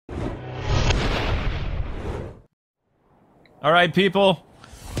All right, people.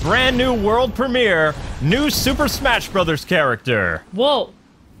 Brand new world premiere, new Super Smash Brothers character. Whoa.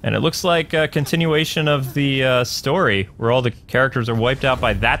 And it looks like a continuation of the story, where all the characters are wiped out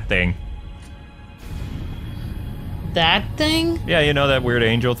by that thing. That thing? Yeah, you know that weird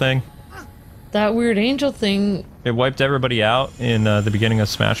angel thing? That weird angel thing. It wiped everybody out in the beginning of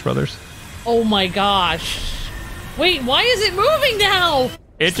Smash Brothers. Oh my gosh. Wait, why is it moving now?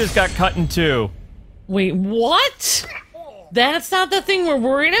 It just got cut in two. Wait, what? That's not the thing we're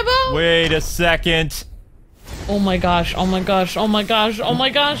worried about? Wait a second. Oh my gosh, oh my gosh, oh my gosh, oh my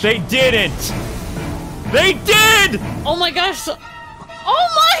gosh. They didn't! They did! Oh my gosh. Oh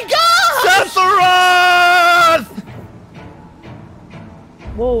my gosh! Sephiroth!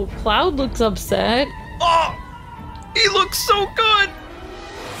 Whoa, Cloud looks upset. Oh! He looks so good!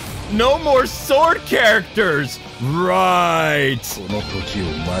 No more sword characters! Right!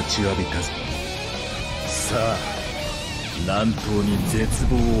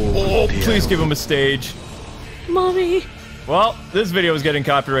 Oh, please give him a stage. Mommy. Well, this video is getting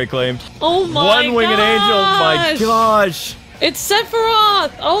copyright claimed. Oh my One-winged angel, my gosh! It's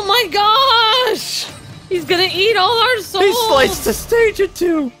Sephiroth! Oh my gosh! He's gonna eat all our souls! He sliced the stage in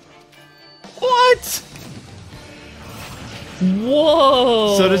two! What?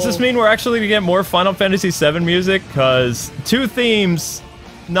 Whoa! So does this mean we're actually gonna get more Final Fantasy VII music? Cause 2 themes,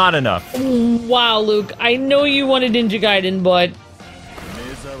 not enough. Wow, Luke. I know you wanted Ninja Gaiden, but...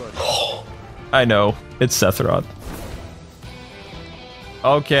 I know. It's Sephiroth.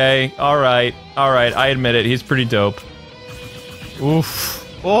 Okay, alright, I admit it, he's pretty dope. Oof.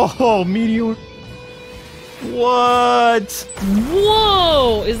 Oh, Meteor. What?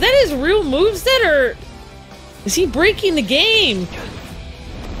 Whoa! Is that his real moveset, or... is he breaking the game?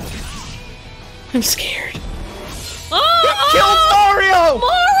 I'm scared. Oh! Kill Mario!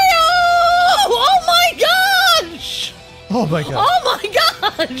 Mario! Oh my gosh! Oh my god. Oh my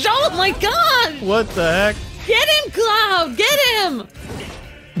gosh! Oh my gosh! What the heck? Get him, Cloud! Get him!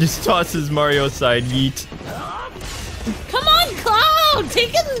 Just tosses Mario aside, yeet. Come on, Cloud!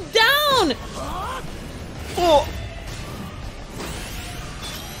 Take him down! Oh!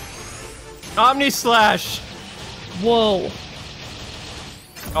 Omni Slash! Whoa.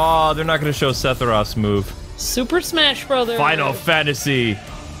 Oh, they're not gonna show Sephiroth's move. Super Smash Brothers. Final Fantasy!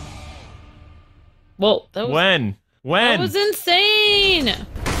 Whoa, that was... When? That was insane!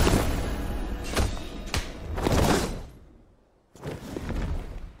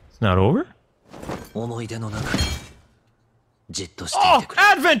 It's not over? Oh,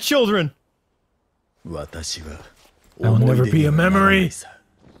 Advent Children! I will never be a memory.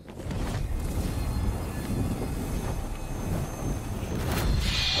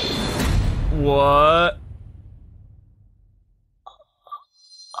 What?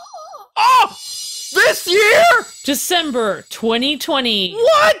 Oh! This year? December 2020.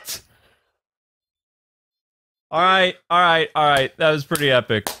 What? Alright. That was pretty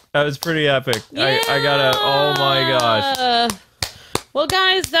epic. I gotta, oh my gosh. Well,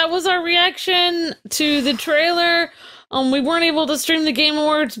 guys, that was our reaction to the trailer. We weren't able to stream the Game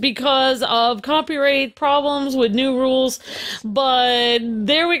Awards because of copyright problems with new rules, but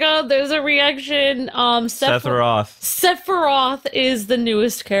there we go. There's a reaction. Sephiroth. Sephiroth is the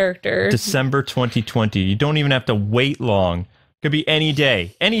newest character. December 2020. You don't even have to wait long. Could be any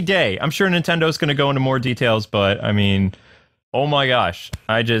day. Any day. I'm sure Nintendo's going to go into more details, but I mean, oh my gosh.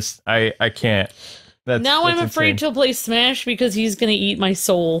 I can't. Now I'm afraid insane. to play Smash because he's gonna eat my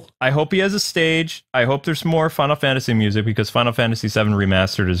soul. I hope he has a stage. I hope there's more Final Fantasy music because Final Fantasy VII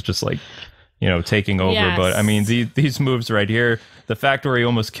Remastered is just like, you know, taking over. Yes. But I mean, these moves right here, the fact where he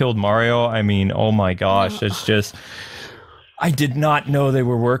almost killed Mario, I mean, oh my gosh, it's just... I did not know they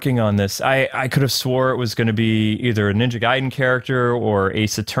were working on this. I could have swore it was going to be either a Ninja Gaiden character or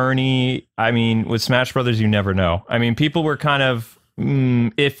Ace Attorney. I mean, with Smash Brothers, you never know. I mean, people were kind of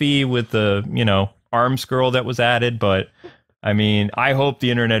iffy with the, you know, Arms Girl that was added, but I mean, I hope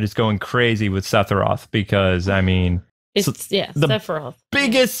the internet is going crazy with Sephiroth because, I mean, it's the Sephiroth,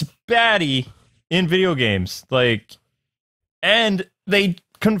 biggest baddie in video games. Like, and they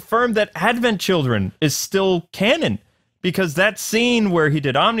confirmed that Advent Children is still canon because that scene where he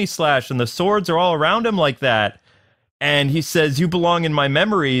did Omni Slash and the swords are all around him like that, and he says, "You belong in my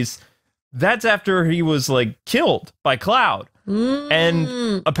memories." That's after he was like killed by Cloud.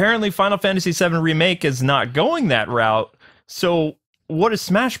 And apparently Final Fantasy VII Remake is not going that route. So what is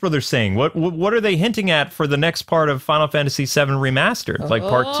Smash Brothers saying? What are they hinting at for the next part of Final Fantasy VII Remastered, like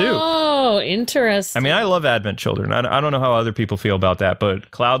part 2? Oh, interesting. I mean, I love Advent Children. I don't know how other people feel about that,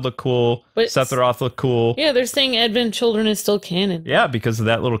 but Cloud looked cool. But Sephiroth looked cool. Yeah, they're saying Advent Children is still canon. Yeah, because of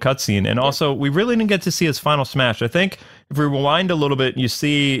that little cutscene. And also, we really didn't get to see his final smash. I think if we rewind a little bit, you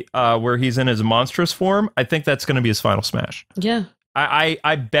see where he's in his monstrous form. I think that's going to be his final smash. Yeah.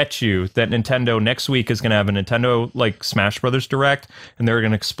 I bet you that Nintendo next week is going to have a Nintendo like Smash Brothers Direct, and they're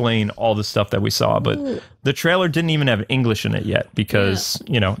going to explain all the stuff that we saw. But the trailer didn't even have English in it yet because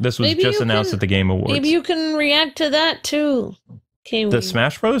this was just announced at the Game Awards. Maybe you can react to that too. The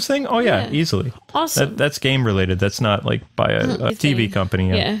Smash Brothers thing? Oh yeah, easily. Awesome. That's game related. That's not like by a TV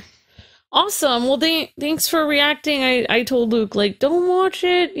company. Yeah. Awesome. Well, thanks for reacting. I told Luke like don't watch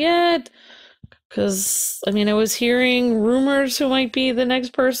it yet. Because, I mean, I was hearing rumors who might be the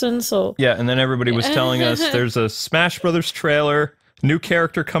next person, so... Yeah, and then everybody was telling us there's a Smash Brothers trailer, new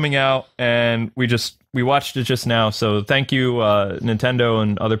character coming out, and we watched it just now, so thank you, Nintendo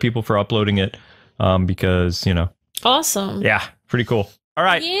and other people for uploading it, because, Awesome. Yeah, pretty cool. All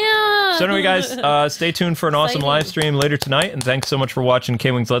right. Yeah. So anyway, guys, stay tuned for an awesome live stream later tonight, and thanks so much for watching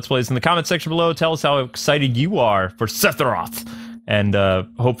Kwings Let's Plays. In the comment section below, tell us how excited you are for Sephiroth. And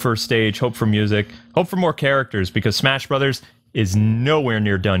hope for a stage, hope for music, hope for more characters, because Smash Brothers is nowhere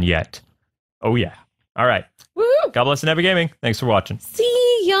near done yet. Oh, yeah. All right. Woo! God bless and happy gaming. Thanks for watching. See